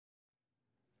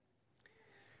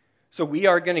So we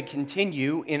are going to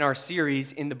continue in our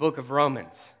series in the book of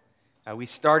Romans. We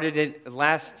started it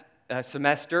last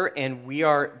semester, and we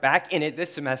are back in it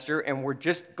this semester, and we're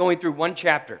just going through one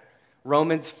chapter,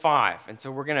 Romans 5. And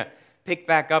so we're going to pick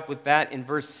back up with that in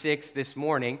verse 6 this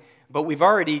morning, but we've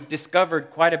already discovered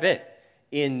quite a bit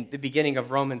in the beginning of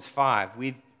Romans 5.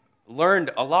 We've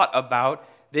learned a lot about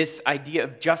this idea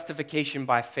of justification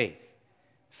by faith.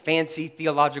 Fancy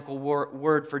theological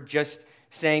word for just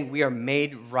saying we are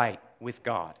made right with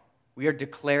God. We are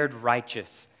declared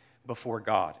righteous before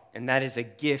God. And that is a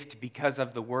gift because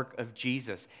of the work of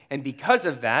Jesus. And because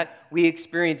of that, we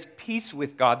experience peace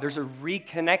with God. There's a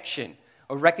reconnection,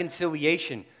 a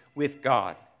reconciliation with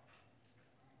God.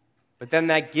 But then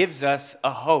that gives us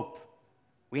a hope.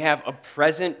 We have a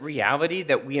present reality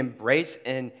that we embrace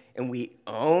and we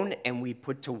own and we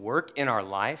put to work in our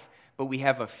life, but we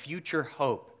have a future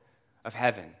hope of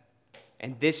heaven.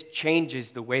 And this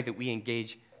changes the way that we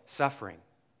engage suffering.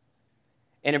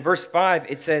 And in verse 5,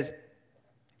 it says,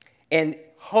 "And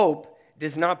hope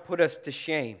does not put us to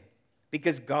shame,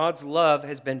 because God's love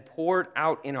has been poured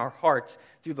out in our hearts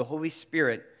through the Holy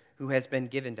Spirit who has been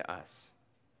given to us."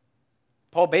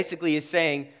 Paul basically is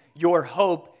saying, your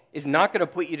hope is not going to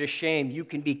put you to shame. You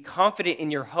can be confident in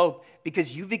your hope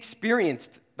because you've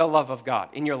experienced the love of God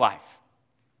in your life.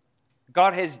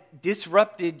 God has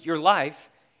disrupted your life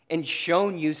and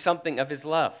shown you something of his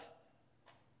love.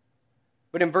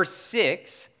 But in verse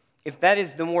 6, if that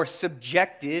is the more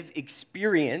subjective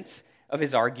experience of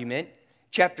his argument,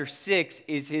 chapter 6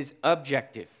 is his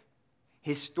objective,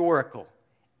 historical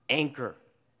anchor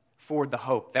for the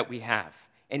hope that we have.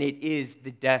 And it is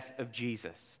the death of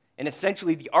Jesus. And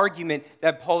essentially the argument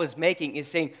that Paul is making is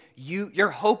saying,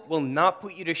 your hope will not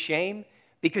put you to shame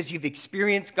because you've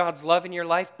experienced God's love in your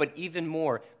life, but even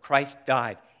more, Christ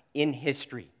died in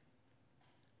history.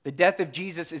 The death of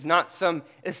Jesus is not some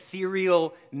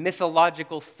ethereal,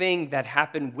 mythological thing that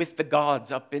happened with the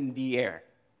gods up in the air.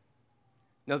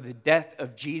 No, the death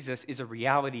of Jesus is a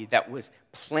reality that was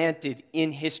planted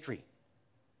in history.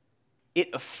 It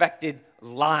affected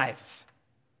lives.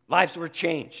 Lives were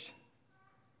changed.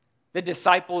 The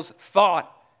disciples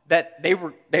thought that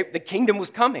the kingdom was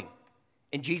coming,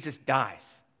 and Jesus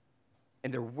dies,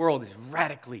 and their world is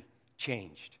radically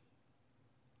changed.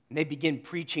 And they begin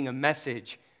preaching a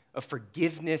message of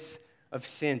forgiveness of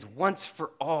sins. Once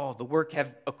for all, the work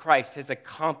of Christ has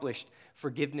accomplished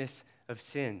forgiveness of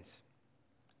sins.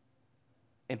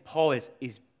 And Paul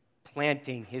is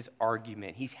planting his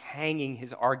argument. He's hanging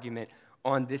his argument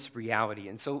on this reality.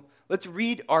 And so let's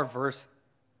read our verse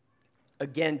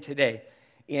again today.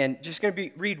 And just going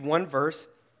to read one verse.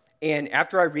 And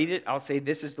after I read it, I'll say,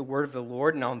 "This is the word of the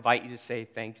Lord," and I'll invite you to say,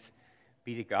 "Thanks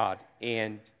be to God."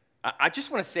 And I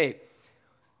just want to say,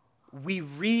 we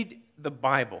read the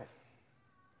Bible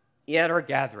at our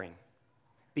gathering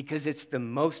because it's the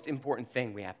most important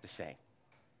thing we have to say.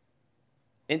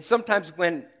 And sometimes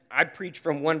when I preach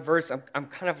from one verse, I'm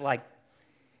kind of like,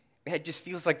 it just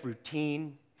feels like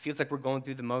routine. It feels like we're going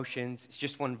through the motions. It's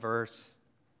just one verse.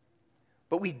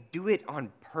 But we do it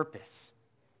on purpose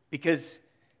because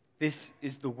this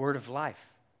is the word of life.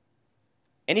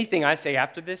 Anything I say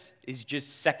after this is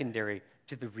just secondary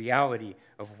to the reality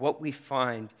of what we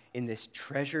find in this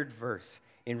treasured verse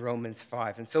in Romans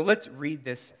 5. And so let's read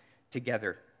this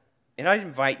together. And I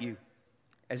invite you,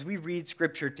 as we read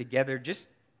Scripture together, just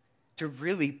to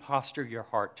really posture your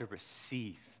heart to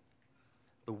receive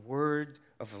the word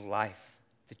of life,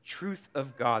 the truth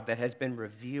of God that has been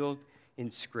revealed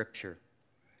in Scripture.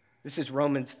 This is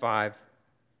Romans 5,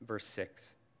 verse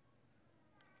 6.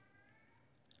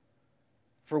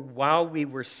 "For while we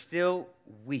were still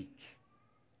weak,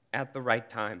 at the right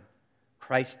time,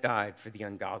 Christ died for the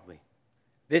ungodly."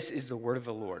 This is the word of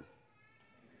the Lord.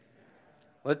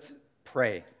 Let's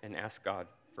pray and ask God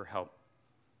for help.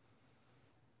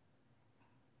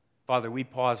 Father, we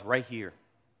pause right here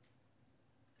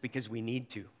because we need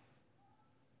to.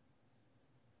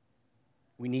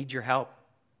 We need your help.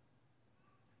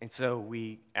 And so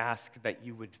we ask that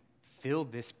you would fill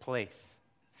this place,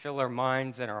 fill our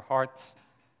minds and our hearts,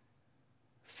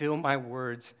 fill my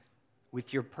words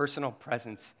with your personal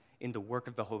presence in the work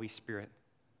of the Holy Spirit.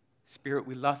 Spirit,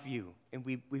 we love you, and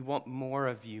we want more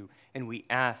of you, and we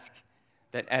ask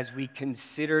that as we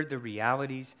consider the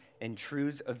realities and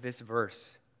truths of this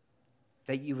verse,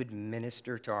 that you would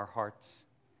minister to our hearts,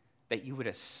 that you would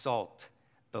assault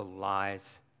the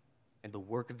lies and the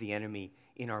work of the enemy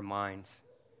in our minds,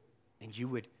 and you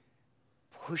would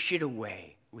push it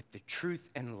away with the truth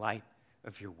and light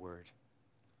of your word.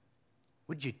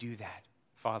 Would you do that,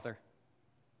 Father?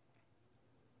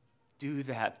 Do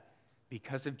that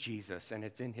because of Jesus, and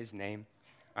it's in his name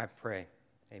I pray.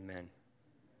 Amen.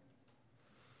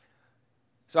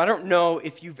 So I don't know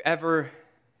if you've ever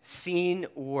seen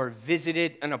or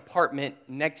visited an apartment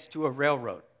next to a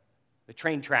railroad, the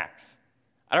train tracks.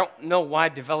 I don't know why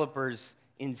developers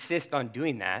insist on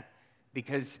doing that,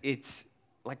 because it's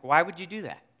like, why would you do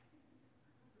that?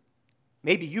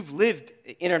 Maybe you've lived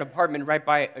in an apartment right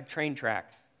by a train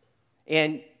track.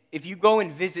 And if you go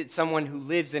and visit someone who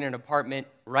lives in an apartment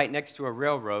right next to a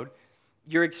railroad,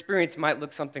 your experience might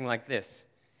look something like this.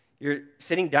 You're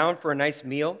sitting down for a nice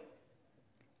meal,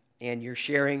 and you're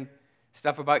sharing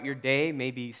stuff about your day,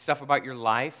 maybe stuff about your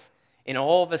life, and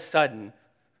all of a sudden,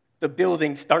 the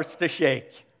building starts to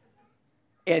shake.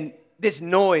 And this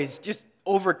noise just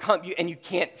overcomes you, and you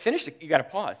can't finish it. You got to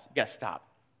pause. You got to stop.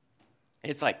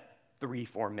 And it's like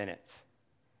 3-4 minutes.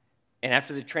 And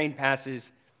after the train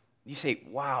passes, you say,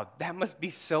 wow, that must be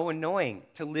so annoying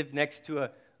to live next to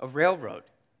a railroad.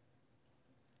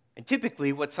 And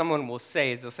typically what someone will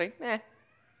say is they'll say,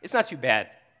 it's not too bad.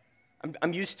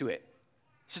 I'm used to it.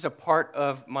 It's just a part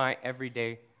of my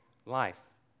everyday life.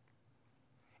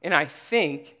 And I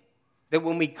think that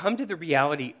when we come to the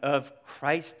reality of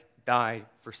Christ died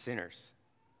for sinners,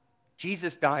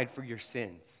 Jesus died for your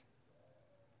sins,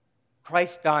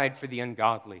 Christ died for the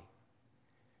ungodly,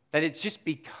 that it's just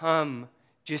become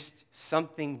just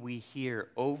something we hear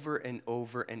over and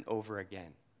over and over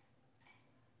again.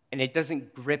 And it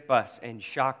doesn't grip us and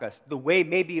shock us the way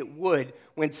maybe it would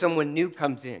when someone new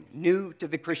comes in, new to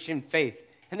the Christian faith,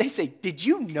 and they say, did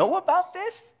you know about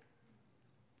this?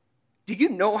 Do you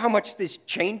know how much this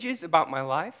changes about my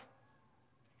life?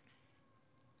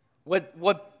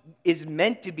 What is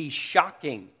meant to be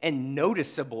shocking and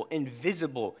noticeable and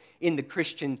visible in the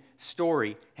Christian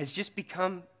story has just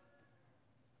become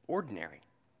ordinary.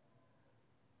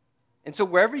 And so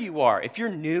wherever you are, if you're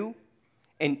new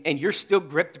and you're still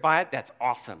gripped by it, that's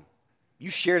awesome. You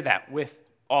share that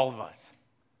with all of us.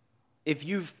 If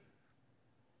you've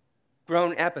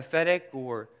grown apathetic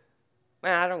or,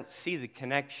 I don't see the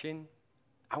connection,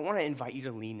 I want to invite you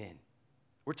to lean in.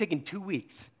 We're taking 2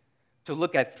 weeks to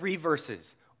look at 3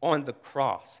 verses on the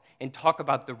cross and talk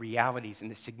about the realities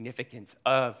and the significance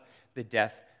of the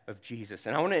death of Jesus.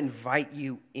 And I want to invite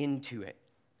you into it.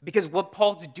 Because what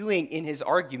Paul's doing in his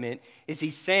argument is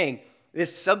he's saying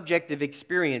this subjective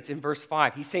experience in verse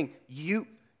 5. He's saying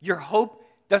your hope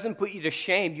doesn't put you to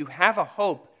shame. You have a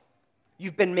hope.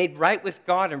 You've been made right with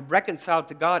God and reconciled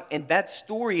to God. And that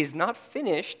story is not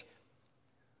finished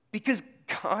because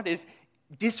God has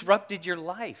disrupted your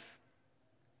life.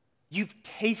 You've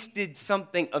tasted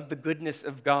something of the goodness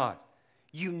of God.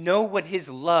 You know what his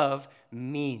love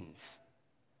means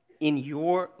in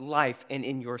your life and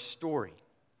in your story.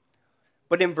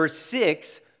 But in verse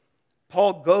 6,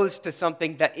 Paul goes to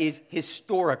something that is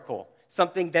historical,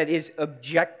 something that is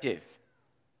objective.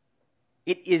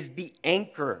 It is the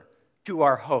anchor to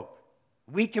our hope.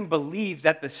 We can believe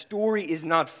that the story is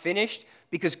not finished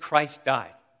because Christ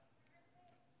died.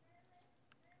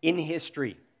 In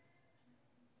history,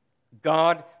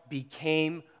 God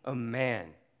became a man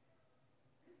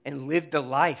and lived a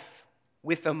life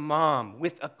with a mom,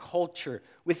 with a culture,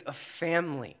 with a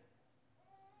family.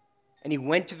 And he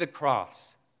went to the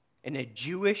cross, and a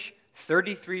Jewish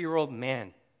 33-year-old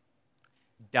man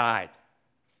died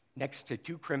next to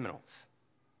 2 criminals.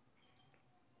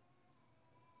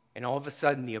 And all of a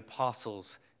sudden, the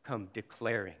apostles come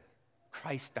declaring,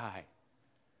 Christ died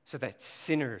so that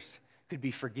sinners could be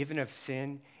forgiven of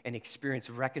sin and experience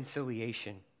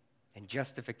reconciliation and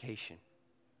justification.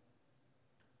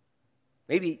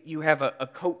 Maybe you have a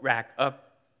coat rack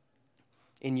up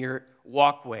in your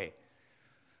walkway,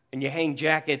 and you hang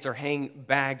jackets or hang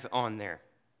bags on there.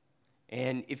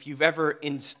 And if you've ever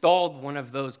installed one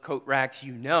of those coat racks,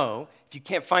 you know, if you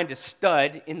can't find a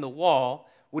stud in the wall,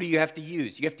 what do you have to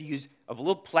use? You have to use a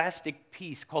little plastic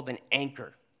piece called an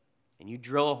anchor. And you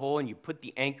drill a hole and you put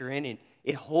the anchor in, and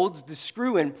it holds the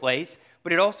screw in place,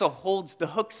 but it also holds the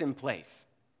hooks in place.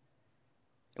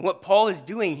 And what Paul is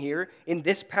doing here in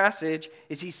this passage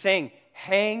is he's saying,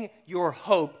 hang your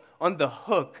hope on the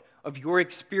hook of your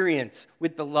experience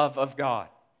with the love of God,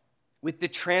 with the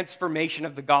transformation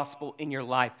of the gospel in your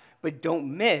life. But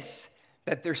don't miss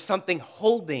that there's something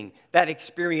holding that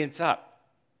experience up.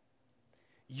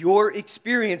 Your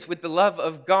experience with the love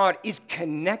of God is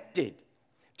connected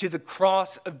to the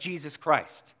cross of Jesus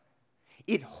Christ.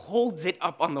 It holds it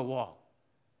up on the wall.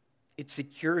 It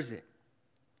secures it.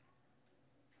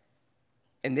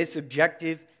 And this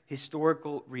objective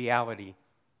historical reality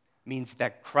means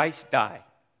that Christ died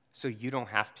so you don't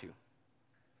have to.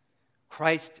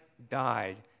 Christ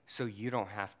died so you don't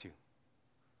have to.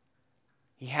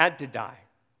 He had to die.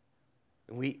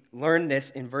 And we learn this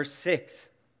in verse 6.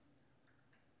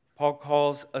 Paul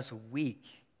calls us weak.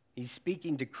 He's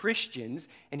speaking to Christians,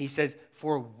 and he says,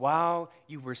 for while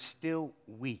you were still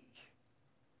weak.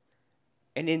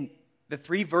 And in the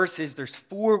 3 verses, there's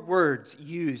 4 words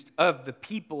used of the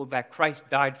people that Christ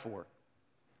died for.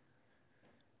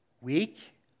 Weak,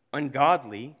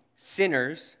 ungodly,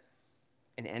 sinners,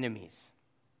 and enemies.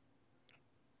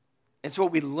 And so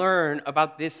what we learn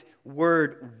about this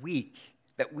word weak,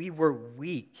 that we were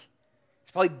weak,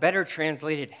 it's probably better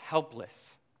translated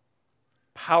helpless,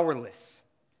 powerless.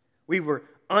 We were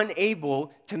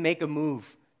unable to make a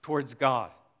move towards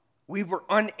God. We were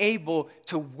unable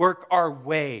to work our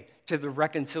way to the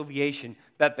reconciliation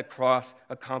that the cross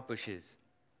accomplishes.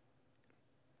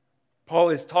 Paul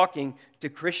is talking to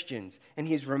Christians, and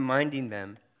he's reminding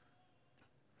them,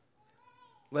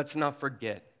 let's not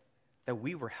forget that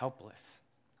we were helpless.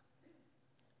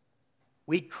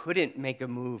 We couldn't make a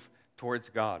move towards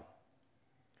God.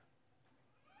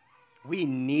 We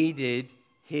needed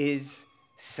his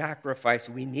sacrifice.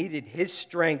 We needed his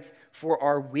strength for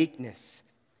our weakness,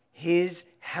 his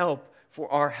help for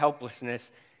our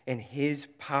helplessness, and his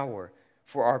power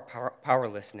for our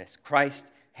powerlessness. Christ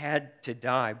had to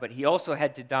die, but he also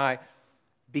had to die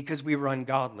because we were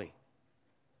ungodly.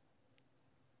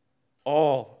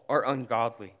 All are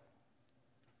ungodly.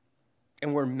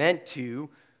 And we're meant to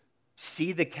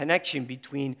see the connection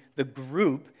between the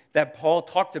group that Paul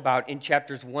talked about in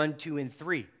chapters 1, 2, and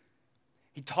 3.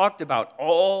 He talked about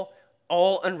all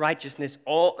unrighteousness,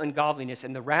 all ungodliness,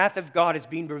 and the wrath of God is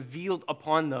being revealed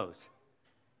upon those.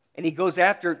 And he goes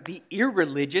after the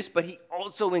irreligious, but he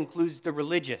also includes the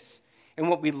religious. And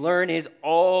what we learn is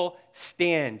all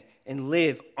stand and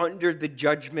live under the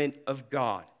judgment of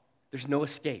God. There's no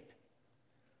escape.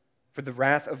 For the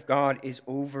wrath of God is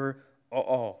over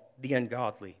all the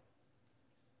ungodly.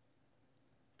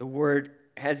 The word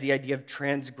has the idea of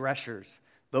transgressors,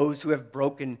 those who have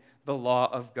broken the law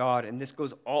of God. And this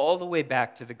goes all the way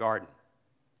back to the garden.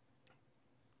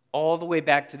 All the way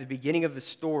back to the beginning of the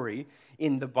story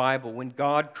in the Bible when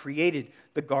God created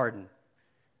the garden,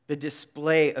 the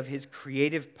display of his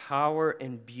creative power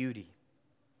and beauty.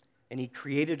 And he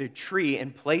created a tree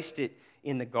and placed it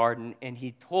in the garden, and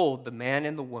he told the man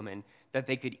and the woman that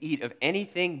they could eat of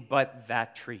anything but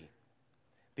that tree,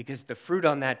 because the fruit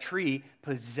on that tree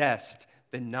possessed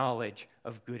the knowledge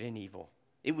of good and evil.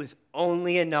 It was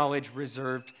only a knowledge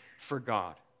reserved for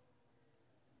God.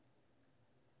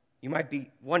 You might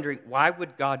be wondering, why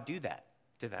would God do that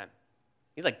to them?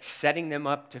 He's like setting them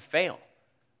up to fail,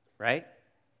 right?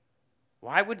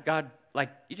 Why would God,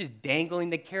 you're just dangling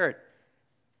the carrot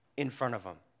in front of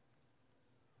them?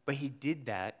 But he did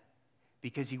that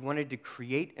because he wanted to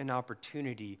create an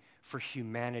opportunity for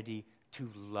humanity to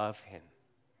love him.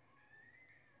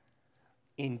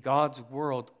 In God's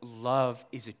world, love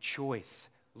is a choice.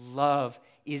 Love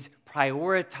is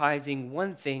prioritizing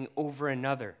one thing over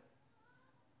another.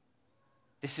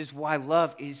 This is why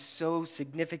love is so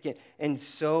significant and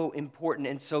so important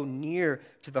and so near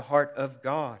to the heart of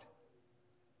God.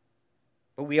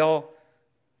 But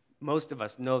most of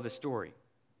us know the story.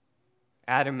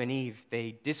 Adam and Eve,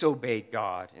 they disobeyed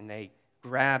God and they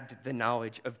grabbed the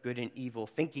knowledge of good and evil,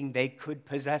 thinking they could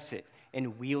possess it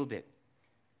and wield it.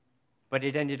 But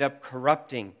it ended up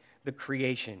corrupting the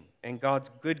creation, and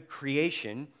God's good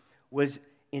creation was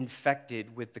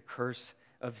infected with the curse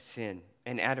of sin.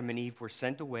 And Adam and Eve were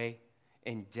sent away,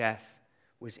 and death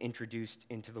was introduced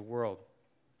into the world.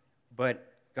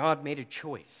 But God made a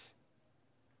choice.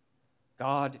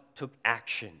 God took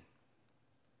action.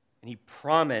 And he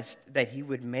promised that he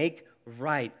would make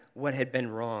right what had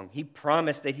been wrong. He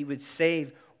promised that he would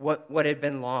save what had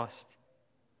been lost.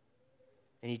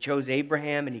 And he chose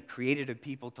Abraham, and he created a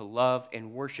people to love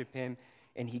and worship him.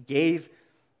 And he gave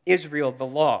Israel the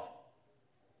law,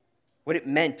 what it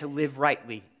meant to live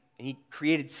rightly. And he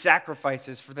created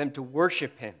sacrifices for them to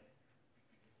worship him.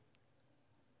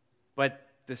 But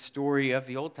the story of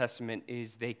the Old Testament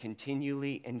is they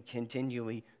continually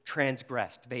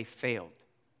transgressed. They failed.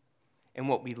 And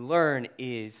what we learn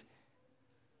is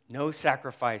no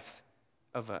sacrifice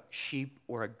of a sheep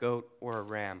or a goat or a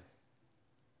ram,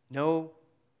 no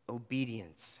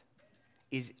obedience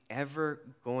is ever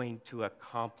going to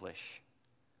accomplish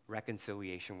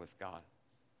reconciliation with God.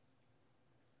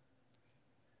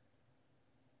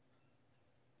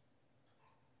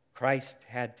 Christ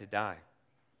had to die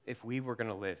if we were going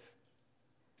to live.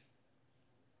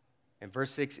 And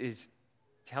verse 6 is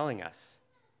telling us,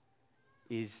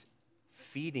 is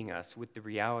feeding us with the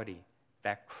reality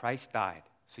that Christ died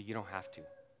so you don't have to.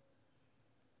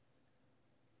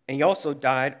 And he also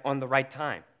died on the right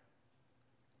time.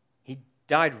 He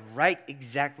died right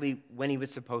exactly when he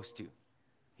was supposed to.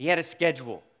 He had a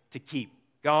schedule to keep.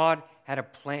 God had a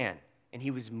plan, and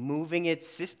he was moving it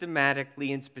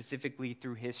systematically and specifically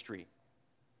through history.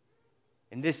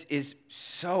 And this is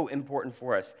so important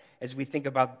for us as we think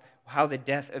about how the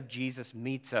death of Jesus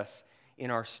meets us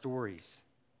in our stories.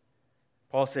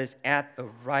 Paul says, at the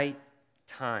right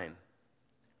time,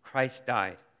 Christ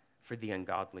died for the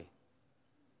ungodly.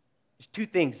 There's two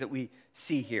things that we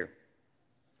see here.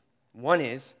 One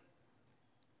is,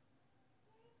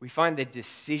 we find the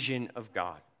decision of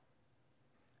God.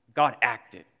 God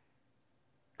acted.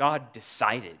 God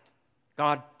decided.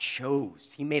 God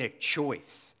chose. He made a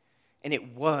choice. And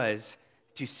it was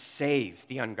to save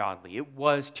the ungodly. It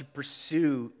was to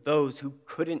pursue those who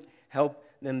couldn't help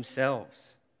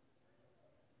themselves.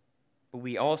 But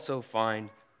we also find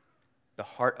the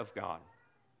heart of God.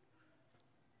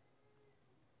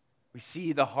 We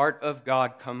see the heart of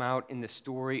God come out in the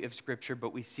story of Scripture,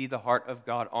 but we see the heart of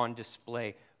God on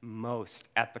display most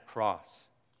at the cross.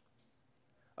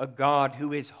 A God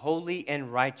who is holy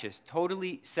and righteous,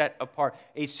 totally set apart,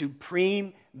 a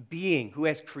supreme being who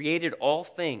has created all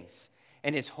things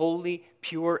and is holy,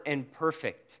 pure, and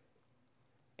perfect.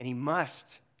 And he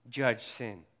must judge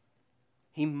sin.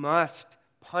 He must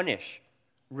punish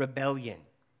rebellion,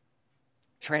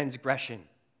 transgression.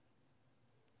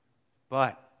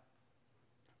 But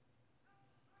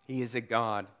he is a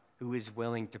God who is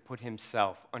willing to put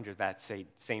himself under that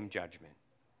same judgment.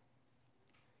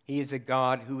 He is a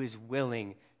God who is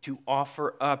willing to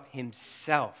offer up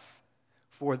himself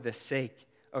for the sake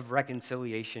of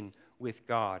reconciliation with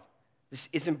God. This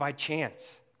isn't by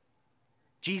chance.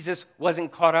 Jesus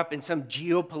wasn't caught up in some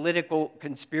geopolitical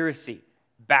conspiracy,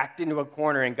 backed into a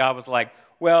corner, and God was like,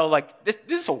 well, like,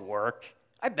 this will work.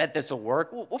 I bet this will work.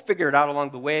 We'll figure it out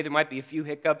along the way. There might be a few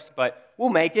hiccups, but we'll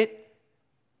make it.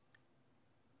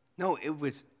 No, it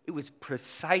was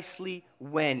precisely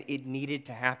when it needed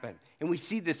to happen. And we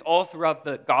see this all throughout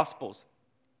the Gospels.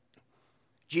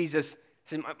 Jesus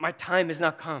said, my time has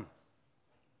not come.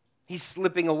 He's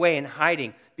slipping away and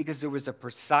hiding because there was a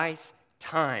precise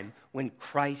time when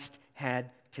Christ had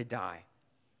to die.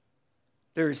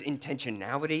 There's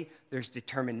intentionality, there's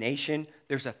determination,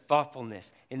 there's a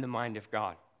thoughtfulness in the mind of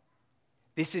God.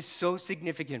 This is so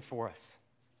significant for us.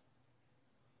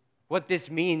 What this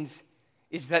means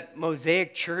is that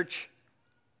Mosaic Church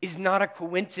is not a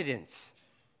coincidence.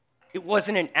 It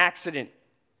wasn't an accident.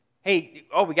 Hey,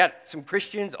 we got some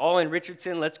Christians all in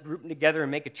Richardson, let's group them together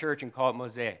and make a church and call it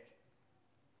Mosaic.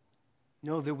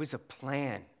 No, there was a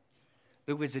plan.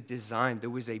 There was a design. There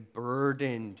was a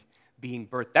burden being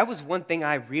birthed. That was one thing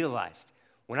I realized.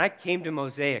 When I came to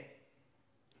Mosaic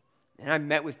and I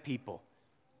met with people,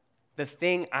 the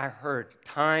thing I heard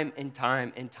time and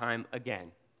time and time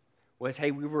again was,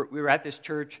 hey, we were at this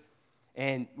church,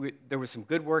 and there was some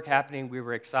good work happening. We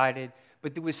were excited.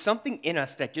 But there was something in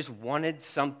us that just wanted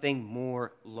something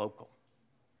more local.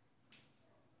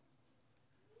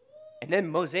 And then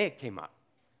Mosaic came up.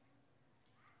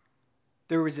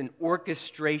 There was an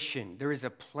orchestration. There is a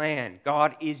plan.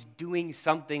 God is doing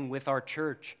something with our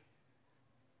church.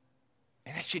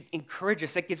 And that should encourage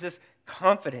us. That gives us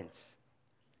confidence.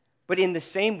 But in the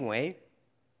same way,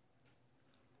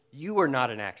 you are not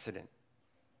an accident.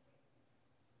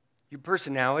 Your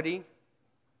personality,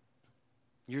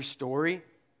 your story,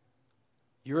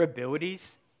 your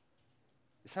abilities,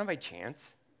 it's not by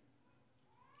chance.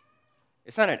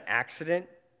 It's not an accident.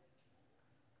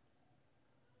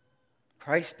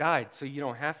 Christ died so you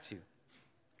don't have to.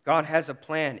 God has a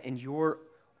plan, and you're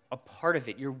a part of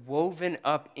it. You're woven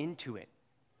up into it.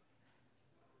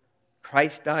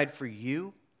 Christ died for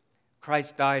you.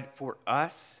 Christ died for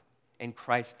us. And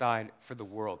Christ died for the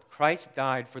world. Christ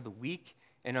died for the weak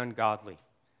and ungodly.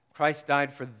 Christ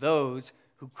died for those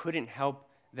who couldn't help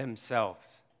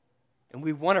themselves. And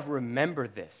we want to remember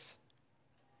this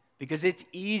because it's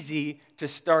easy to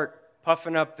start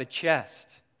puffing up the chest,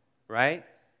 right?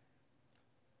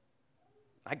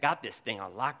 I got this thing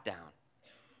on lockdown.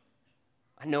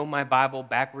 I know my Bible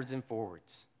backwards and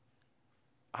forwards.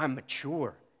 I'm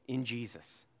mature in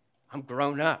Jesus. I'm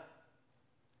grown up.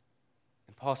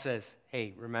 And Paul says,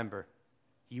 hey, remember,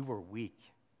 you were weak.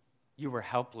 You were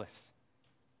helpless.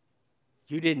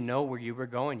 You didn't know where you were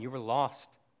going. You were lost.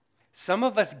 Some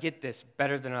of us get this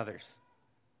better than others.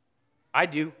 I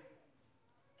do.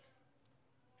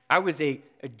 I was a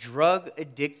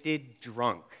drug-addicted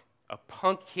drunk, a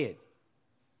punk kid.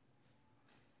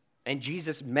 And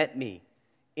Jesus met me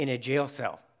in a jail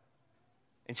cell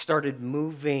and started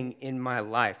moving in my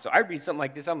life. So I read something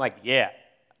like this, I'm like, yeah,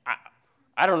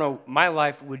 I don't know, my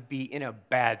life would be in a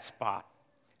bad spot.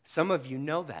 Some of you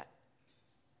know that.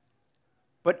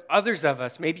 But others of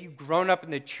us, maybe you've grown up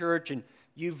in the church and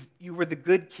you were the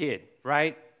good kid,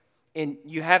 right? And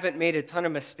you haven't made a ton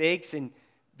of mistakes, and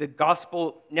the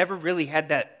gospel never really had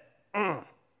that.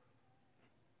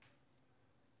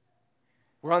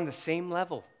 We're on the same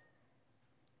level.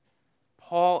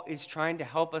 Paul is trying to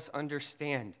help us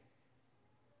understand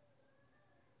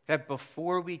that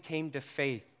before we came to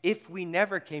faith, if we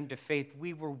never came to faith,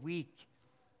 we were weak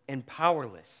and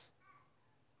powerless.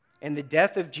 And the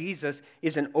death of Jesus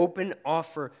is an open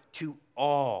offer to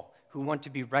all who want to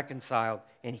be reconciled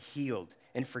and healed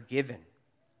and forgiven.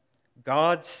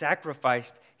 God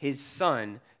sacrificed his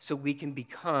Son so we can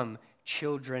become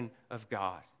children of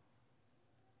God.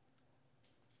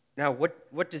 Now,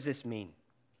 what does this mean?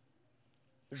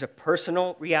 There's a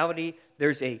personal reality,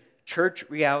 there's a church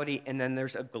reality, and then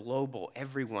there's a global,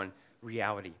 everyone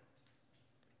reality.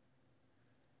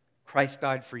 Christ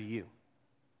died for you.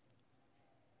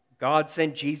 God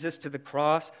sent Jesus to the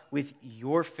cross with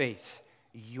your face,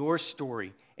 your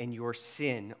story, and your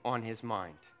sin on his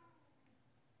mind.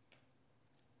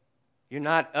 You're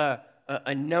not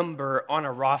a number on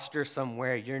a roster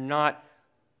somewhere. You're not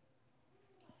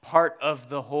part of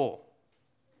the whole.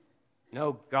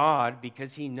 No, God,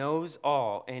 because he knows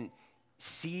all and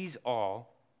sees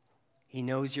all, he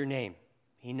knows your name.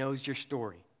 He knows your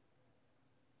story.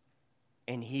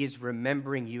 And he is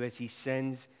remembering you as he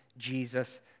sends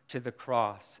Jesus to the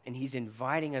cross. And he's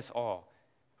inviting us all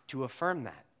to affirm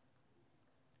that,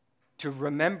 to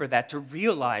remember that, to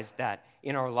realize that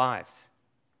in our lives.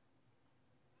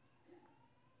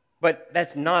 But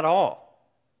that's not all.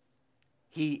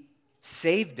 He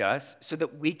saved us so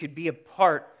that we could be a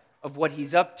part of what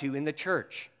he's up to in the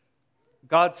church.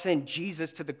 God sent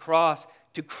Jesus to the cross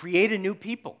to create a new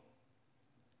people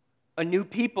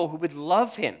who would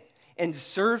love him and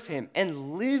serve him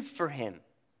and live for him.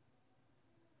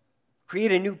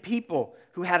 Create a new people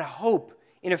who had a hope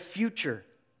in a future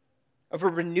of a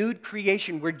renewed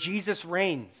creation where Jesus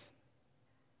reigns.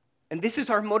 And this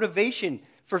is our motivation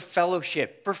for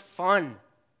fellowship, for fun.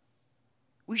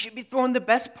 We should be throwing the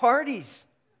best parties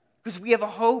because we have a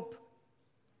hope.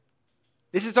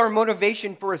 This is our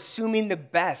motivation for assuming the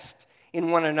best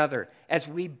in one another as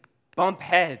we bump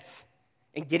heads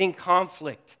and get in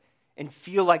conflict and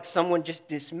feel like someone just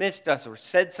dismissed us or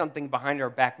said something behind our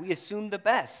back. We assume the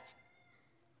best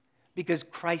because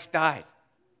Christ died.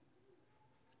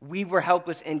 We were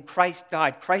helpless and Christ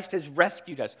died. Christ has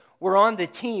rescued us. We're on the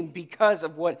team because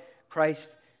of what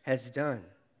Christ has done.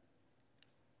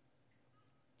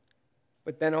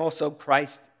 But then also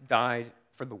Christ died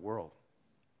for the world.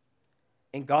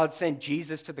 And God sent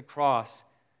Jesus to the cross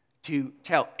to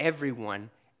tell everyone,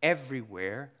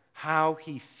 everywhere, how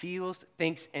he feels,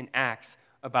 thinks, and acts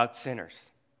about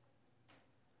sinners.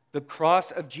 The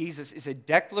cross of Jesus is a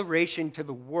declaration to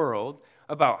the world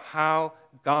about how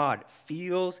God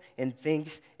feels and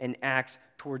thinks and acts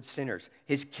towards sinners.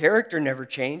 His character never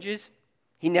changes.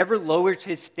 He never lowers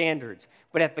his standards.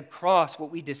 But at the cross,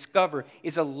 what we discover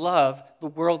is a love the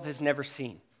world has never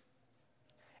seen.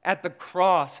 At the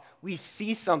cross, we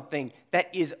see something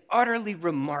that is utterly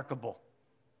remarkable.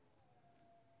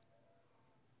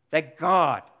 That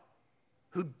God,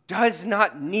 who does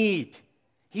not need,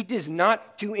 he does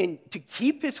not, to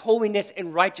keep his holiness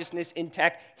and righteousness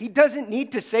intact, he doesn't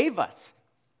need to save us.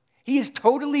 He is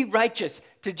totally righteous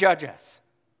to judge us.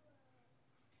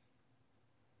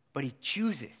 But he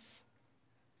chooses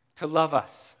to love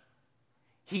us.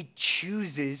 He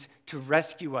chooses to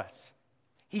rescue us.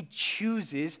 He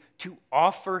chooses to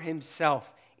offer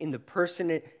himself in the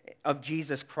person of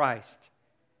Jesus Christ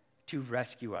to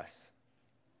rescue us.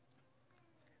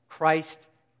 Christ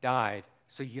died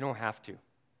so you don't have to.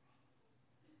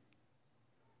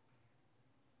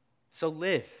 So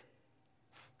live.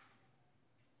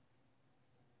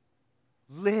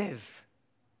 Live.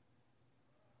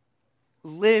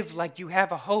 Live like you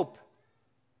have a hope.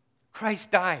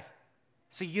 Christ died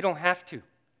so you don't have to.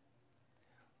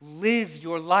 Live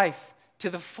your life to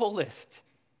the fullest.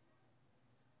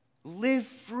 Live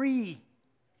free.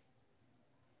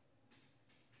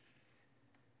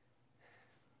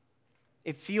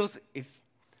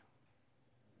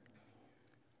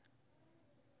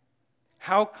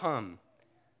 How come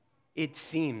it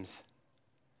seems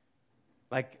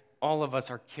like all of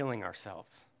us are killing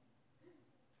ourselves?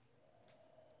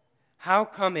 How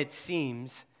come it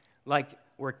seems like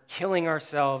we're killing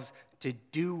ourselves to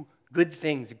do good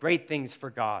things, great things for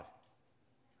God?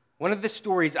 One of the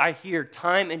stories I hear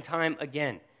time and time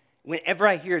again, whenever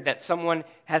I hear that someone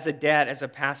has a dad as a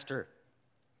pastor,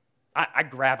 I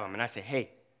grab them and I say,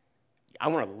 hey, I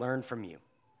want to learn from you.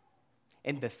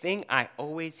 And the thing I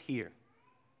always hear,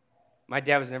 my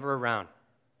dad was never around,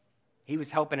 He was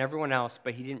helping everyone else,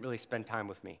 but he didn't really spend time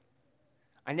with me.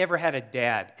 I never had a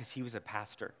dad because he was a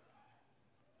pastor.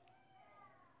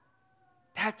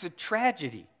 That's a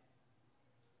tragedy.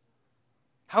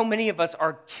 How many of us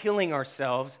are killing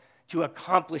ourselves to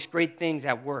accomplish great things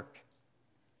at work?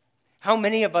 How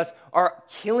many of us are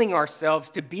killing ourselves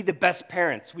to be the best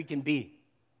parents we can be?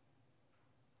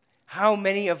 How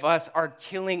many of us are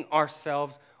killing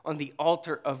ourselves on the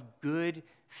altar of good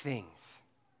things?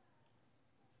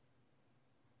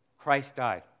 Christ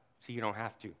died, so you don't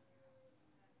have to.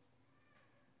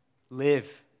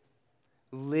 Live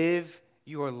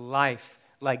your life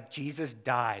like Jesus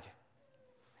died.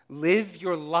 Live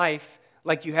your life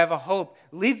like you have a hope.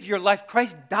 Live your life.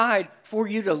 Christ died for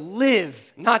you to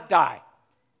live, not die.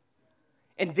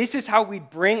 And this is how we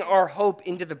bring our hope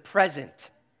into the present,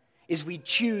 is we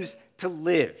choose to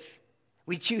live.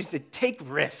 We choose to take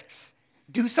risks,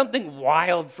 do something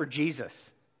wild for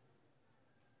Jesus,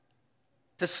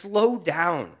 to slow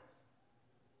down.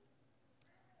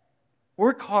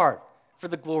 Work hard for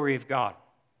the glory of God.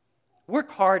 Work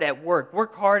hard at work.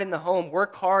 Work hard in the home.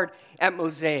 Work hard at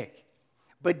Mosaic.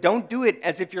 But don't do it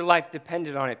as if your life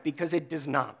depended on it, because it does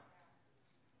not.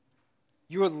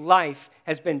 Your life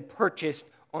has been purchased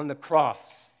on the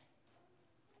cross.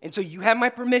 And so you have my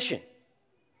permission,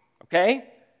 okay?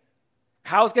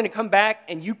 Kyle's going to come back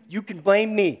and you can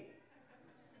blame me.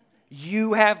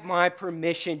 You have my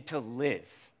permission to live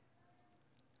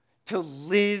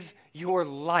your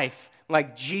life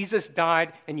like Jesus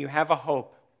died, and you have a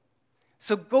hope.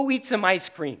 So go eat some ice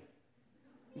cream,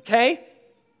 okay?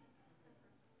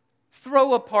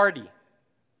 Throw a party.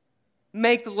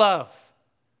 Make love.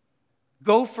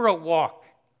 Go for a walk.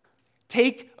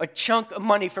 Take a chunk of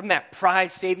money from that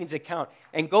prize savings account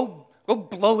and go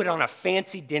blow it on a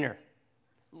fancy dinner.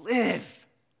 Live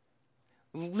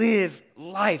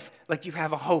life like you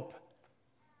have a hope.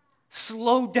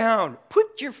 Slow down.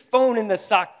 Put your phone in the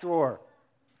sock drawer,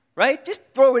 right? Just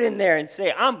throw it in there and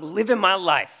say, I'm living my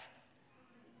life.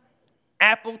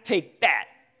 Apple, take that.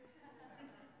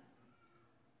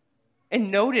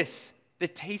 And notice the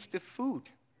taste of food.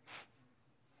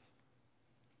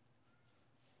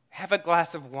 Have a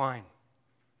glass of wine.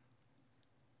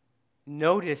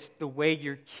 Notice the way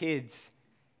your kids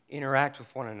interact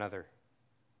with one another.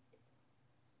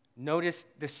 Notice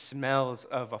the smells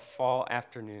of a fall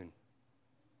afternoon.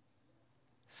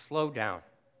 Slow down.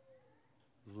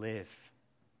 Live.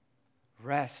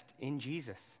 Rest in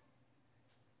Jesus.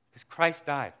 Because Christ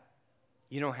died.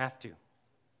 You don't have to. And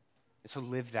so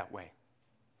live that way.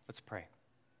 Let's pray.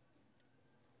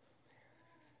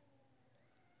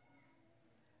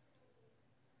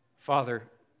 Father,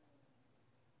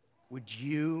 would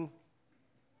you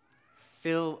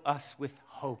fill us with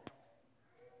hope?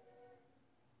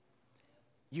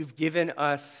 You've given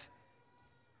us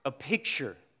a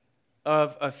picture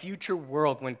of a future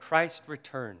world when Christ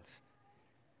returns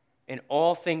and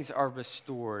all things are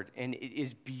restored, and it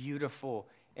is beautiful,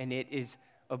 and it is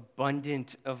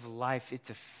abundant of life. It's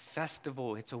a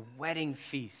festival. It's a wedding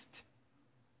feast.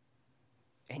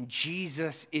 And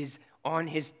Jesus is on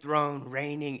his throne,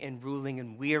 reigning and ruling,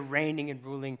 and we are reigning and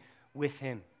ruling with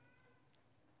him.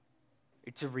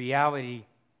 It's a reality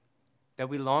that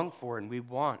we long for and we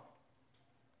want.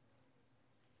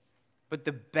 But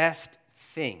the best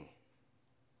thing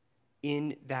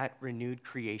in that renewed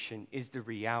creation is the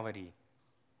reality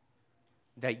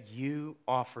that you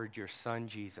offered your son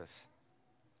Jesus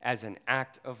as an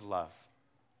act of love.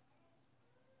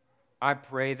 I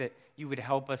pray that you would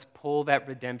help us pull that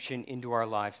redemption into our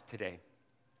lives today,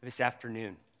 this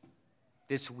afternoon,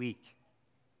 this week.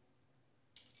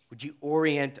 Would you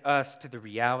orient us to the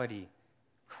reality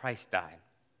Christ died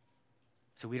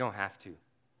so we don't have to?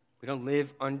 We don't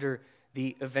live under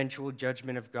the eventual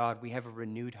judgment of God. We have a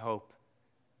renewed hope.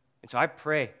 And so I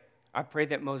pray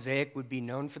that Mosaic would be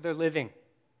known for their living.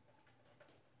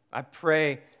 I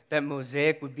pray that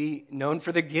Mosaic would be known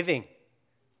for their giving.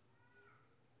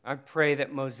 I pray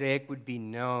that Mosaic would be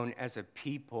known as a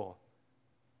people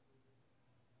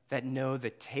that know the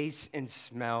tastes and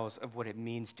smells of what it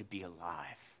means to be alive.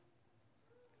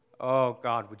 Oh,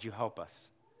 God, would you help us?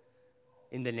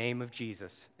 In the name of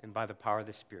Jesus and by the power of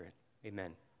the Spirit,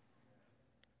 amen.